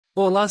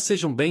Olá,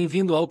 sejam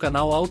bem-vindos ao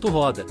canal Auto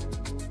Roda.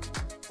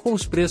 Com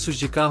os preços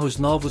de carros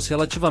novos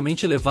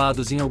relativamente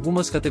elevados em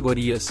algumas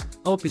categorias,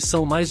 a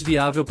opção mais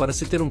viável para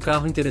se ter um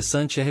carro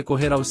interessante é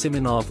recorrer aos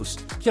seminovos,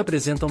 que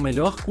apresentam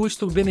melhor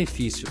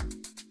custo-benefício.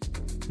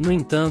 No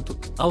entanto,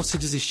 ao se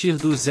desistir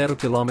do 0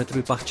 km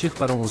e partir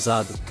para um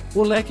usado,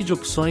 o leque de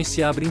opções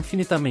se abre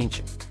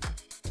infinitamente.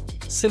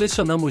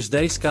 Selecionamos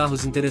 10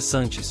 carros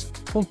interessantes,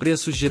 com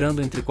preços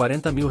girando entre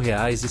R$40 mil e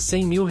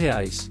R$100 mil,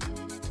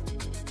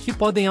 que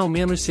podem ao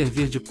menos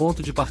servir de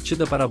ponto de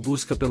partida para a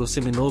busca pelo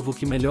seminovo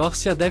que melhor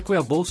se adeque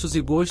a bolsos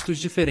e gostos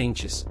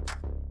diferentes.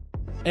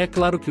 É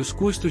claro que os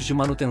custos de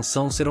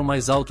manutenção serão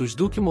mais altos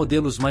do que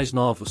modelos mais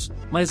novos,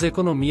 mas a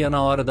economia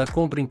na hora da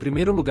compra em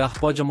primeiro lugar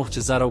pode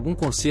amortizar algum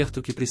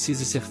conserto que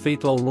precise ser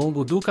feito ao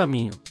longo do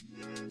caminho.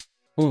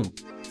 1.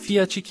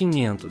 Fiat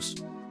 500.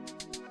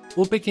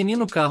 O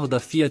pequenino carro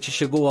da Fiat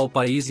chegou ao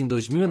país em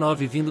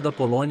 2009 vindo da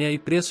Polônia e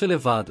preço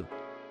elevado.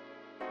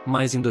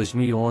 Mas em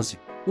 2011,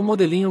 o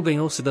modelinho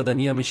ganhou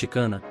cidadania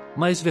mexicana,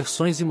 mais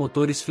versões e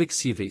motores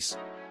flexíveis.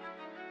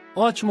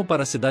 Ótimo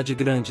para cidades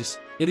grandes,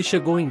 ele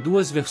chegou em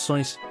duas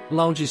versões,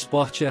 Lounge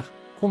Sport Air,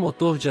 com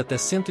motor de até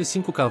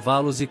 105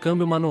 cavalos e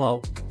câmbio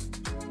manual.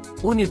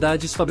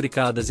 Unidades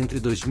fabricadas entre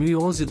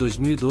 2011 e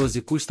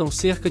 2012 custam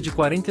cerca de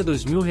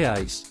R$42 mil.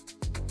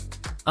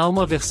 Há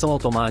uma versão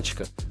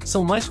automática,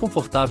 são mais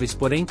confortáveis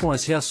porém com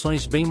as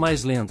reações bem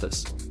mais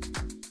lentas.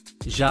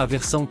 Já a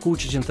versão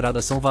Cult de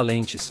entrada são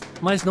valentes,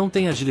 mas não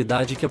tem a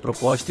agilidade que a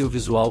proposta e o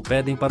visual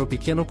pedem para o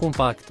pequeno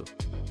compacto.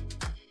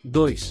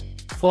 2.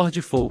 Ford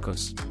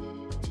Focus.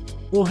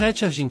 O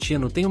hatch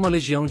argentino tem uma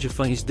legião de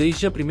fãs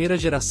desde a primeira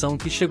geração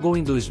que chegou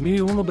em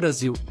 2001 no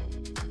Brasil.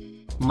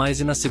 Mas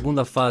e na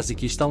segunda fase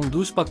que está um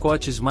dos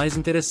pacotes mais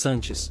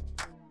interessantes.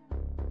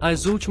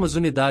 As últimas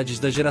unidades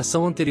da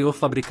geração anterior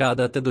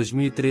fabricada até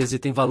 2013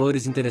 têm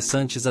valores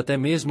interessantes até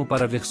mesmo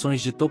para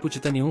versões de topo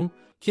Titanium,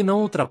 que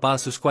não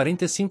ultrapassa os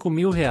R$45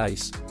 mil.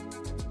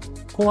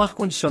 Com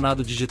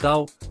ar-condicionado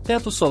digital,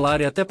 teto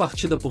solar e até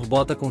partida por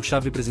bota com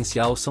chave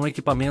presencial são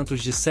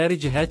equipamentos de série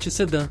de hatch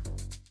sedã.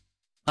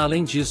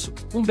 Além disso,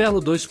 um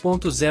belo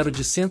 2.0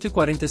 de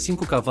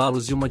 145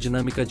 cavalos e uma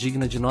dinâmica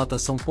digna de nota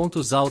são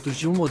pontos altos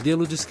de um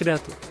modelo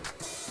discreto.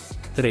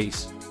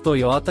 3.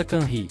 Toyota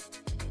Camry.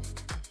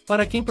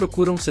 Para quem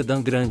procura um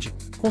sedã grande,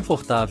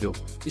 confortável,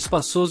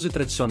 espaçoso e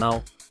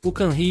tradicional, o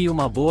Camry é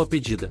uma boa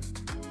pedida.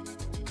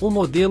 O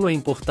modelo é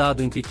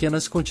importado em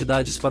pequenas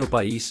quantidades para o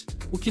país,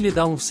 o que lhe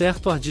dá um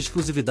certo ar de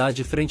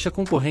exclusividade frente a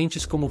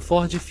concorrentes como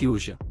Ford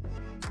Fusion.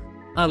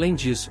 Além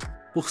disso,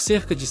 por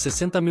cerca de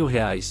R$60 mil,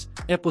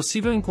 é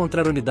possível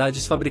encontrar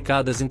unidades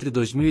fabricadas entre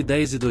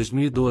 2010 e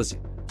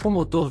 2012, com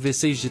motor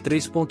V6 de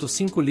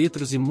 3.5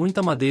 litros e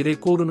muita madeira e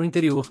couro no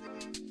interior.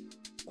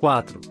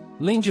 4.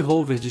 Land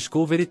Rover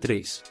Discovery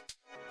 3.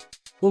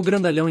 O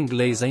grandalhão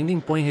inglês ainda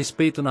impõe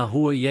respeito na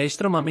rua e é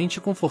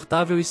extremamente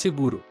confortável e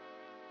seguro.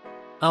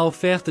 A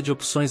oferta de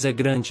opções é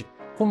grande,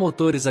 com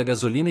motores a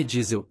gasolina e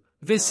diesel,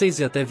 V6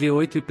 e até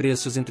V8 e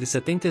preços entre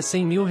R$70 e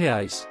R$100 mil.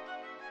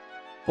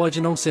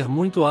 Pode não ser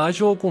muito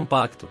ágil ou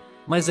compacto,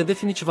 mas é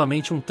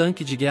definitivamente um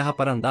tanque de guerra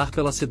para andar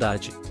pela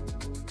cidade.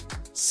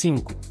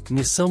 5.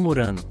 Nissan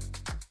Murano.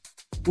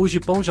 O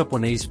jipão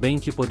japonês bem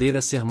que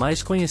poderia ser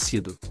mais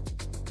conhecido.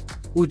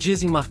 O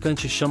design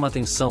marcante chama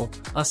atenção,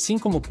 assim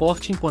como o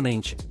porte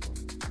imponente.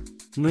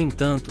 No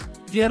entanto,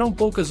 vieram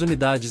poucas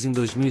unidades em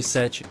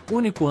 2007,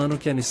 único ano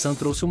que a Nissan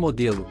trouxe o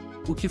modelo,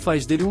 o que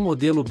faz dele um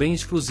modelo bem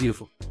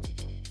exclusivo.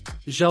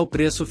 Já o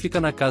preço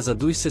fica na casa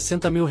dos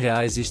R$60 mil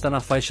e está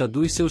na faixa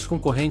dos seus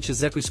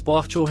concorrentes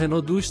EcoSport ou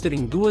Renault Duster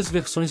em duas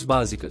versões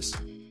básicas.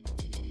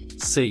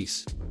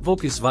 6.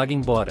 Volkswagen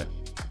Bora.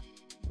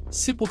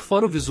 Se por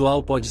fora o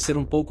visual pode ser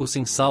um pouco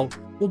sem sal,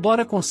 o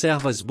Bora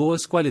conserva as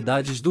boas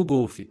qualidades do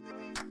Golf.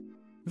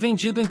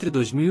 Vendido entre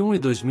 2001 e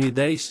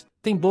 2010,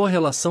 tem boa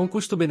relação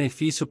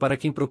custo-benefício para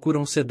quem procura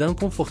um sedã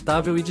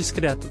confortável e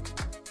discreto.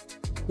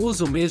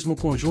 Usa o mesmo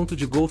conjunto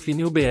de Golf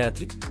New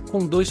Beetle, com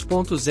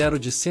 2.0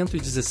 de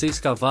 116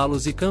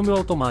 cavalos e câmbio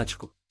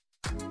automático.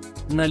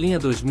 Na linha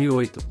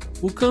 2008,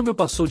 o câmbio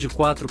passou de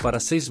 4 para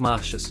 6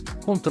 marchas,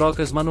 com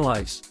trocas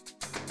manuais.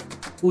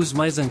 Os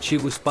mais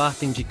antigos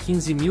partem de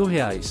R$15 mil.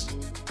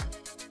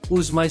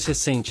 Os mais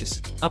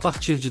recentes, a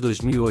partir de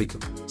 2008,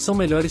 são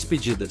melhores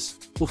pedidas,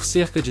 por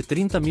cerca de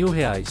R$30 mil.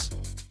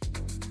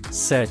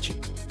 7.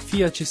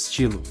 Fiat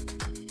Stilo.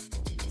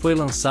 Foi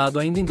lançado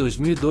ainda em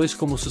 2002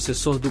 como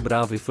sucessor do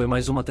Bravo e foi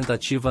mais uma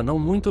tentativa não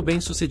muito bem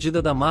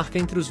sucedida da marca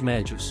entre os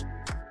médios.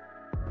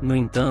 No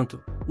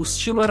entanto, o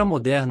Stilo era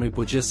moderno e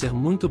podia ser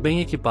muito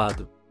bem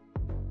equipado.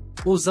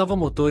 Usava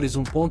motores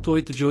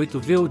 1.8 de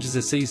 8V ou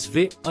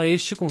 16V, a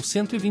este com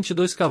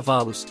 122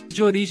 cavalos,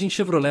 de origem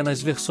Chevrolet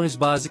nas versões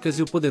básicas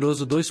e o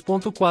poderoso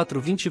 2.4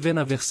 20V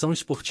na versão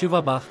esportiva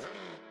Abarth.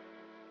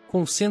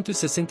 Com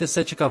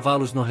 167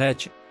 cavalos no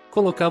hatch,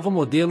 colocava o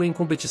modelo em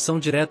competição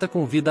direta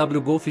com o VW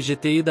Golf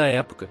GTI da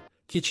época,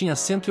 que tinha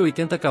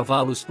 180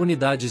 cavalos.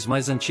 Unidades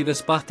mais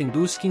antigas partem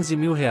dos R$15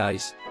 mil,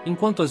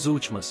 enquanto as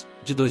últimas,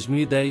 de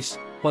 2010,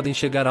 podem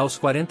chegar aos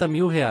R$40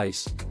 mil.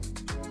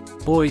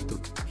 8.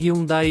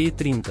 Hyundai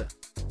i30.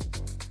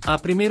 A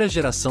primeira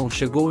geração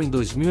chegou em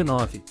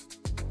 2009.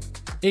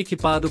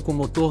 Equipado com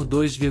motor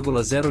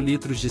 2,0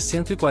 litros de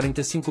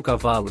 145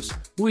 cavalos,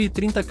 o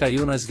i30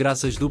 caiu nas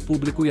graças do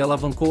público e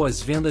alavancou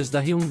as vendas da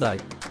Hyundai.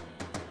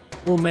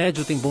 O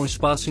médio tem bom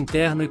espaço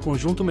interno e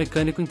conjunto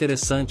mecânico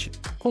interessante,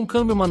 com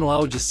câmbio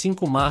manual de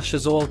 5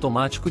 marchas ou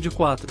automático de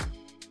 4.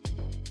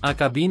 A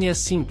cabine é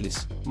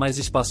simples, mas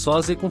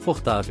espaçosa e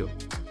confortável.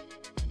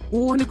 O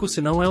único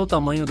senão é o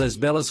tamanho das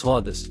belas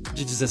rodas,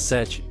 de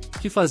 17,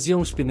 que faziam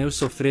os pneus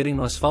sofrerem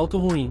no asfalto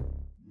ruim.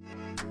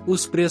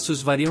 Os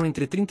preços variam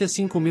entre R$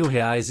 35.000 e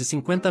R$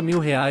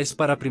 50.000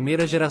 para a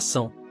primeira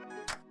geração.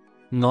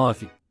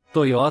 9.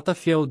 Toyota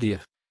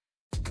Fielder.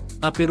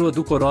 A perua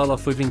do Corolla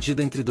foi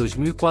vendida entre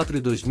 2004 e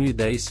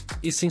 2010,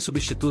 e sem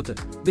substituta,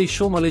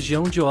 deixou uma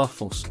legião de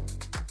órfãos.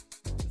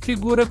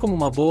 Figura como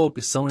uma boa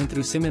opção entre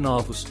os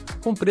seminovos,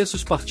 com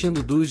preços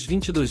partindo dos R$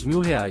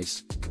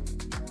 22.000.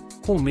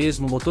 Com o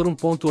mesmo motor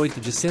 1.8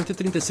 de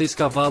 136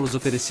 cavalos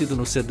oferecido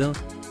no sedã,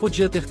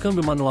 podia ter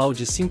câmbio manual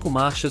de 5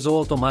 marchas ou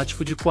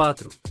automático de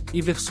 4,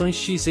 e versões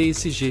X e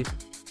SG.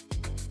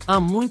 Há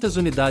muitas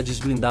unidades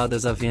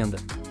blindadas à venda,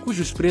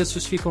 cujos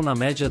preços ficam na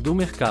média do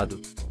mercado.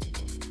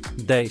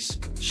 10.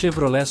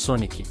 Chevrolet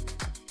Sonic.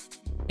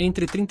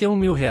 Entre R$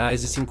 31.000 e R$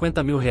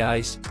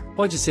 50.000,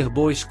 pode ser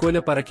boa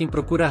escolha para quem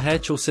procura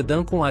hatch ou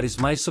sedã com ares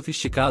mais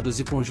sofisticados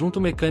e conjunto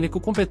mecânico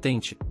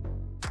competente.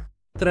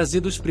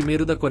 Trazidos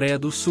primeiro da Coreia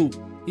do Sul,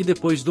 e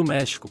depois do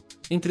México,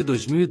 entre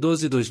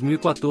 2012 e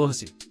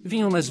 2014,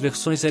 vinham nas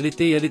versões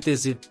LT e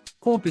LTZ,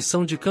 com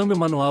opção de câmbio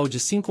manual de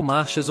 5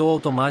 marchas ou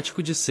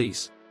automático de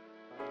 6.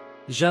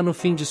 Já no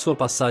fim de sua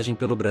passagem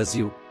pelo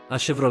Brasil, a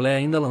Chevrolet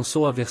ainda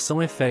lançou a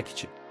versão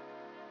Effect.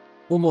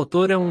 O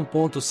motor é um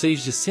 1.6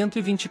 de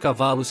 120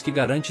 cavalos que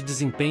garante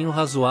desempenho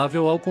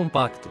razoável ao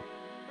compacto.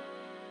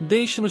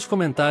 Deixe nos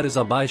comentários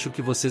abaixo o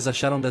que vocês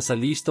acharam dessa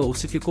lista ou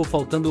se ficou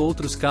faltando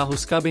outros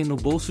carros cabem no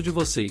bolso de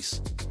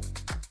vocês.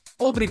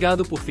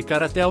 Obrigado por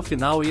ficar até ao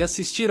final e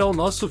assistir ao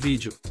nosso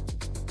vídeo.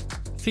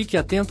 Fique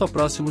atento a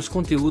próximos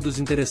conteúdos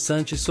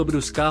interessantes sobre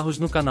os carros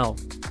no canal.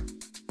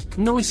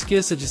 Não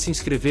esqueça de se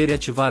inscrever e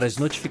ativar as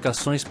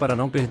notificações para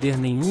não perder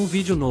nenhum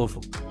vídeo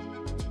novo.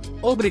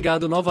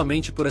 Obrigado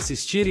novamente por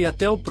assistir e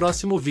até o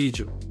próximo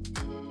vídeo.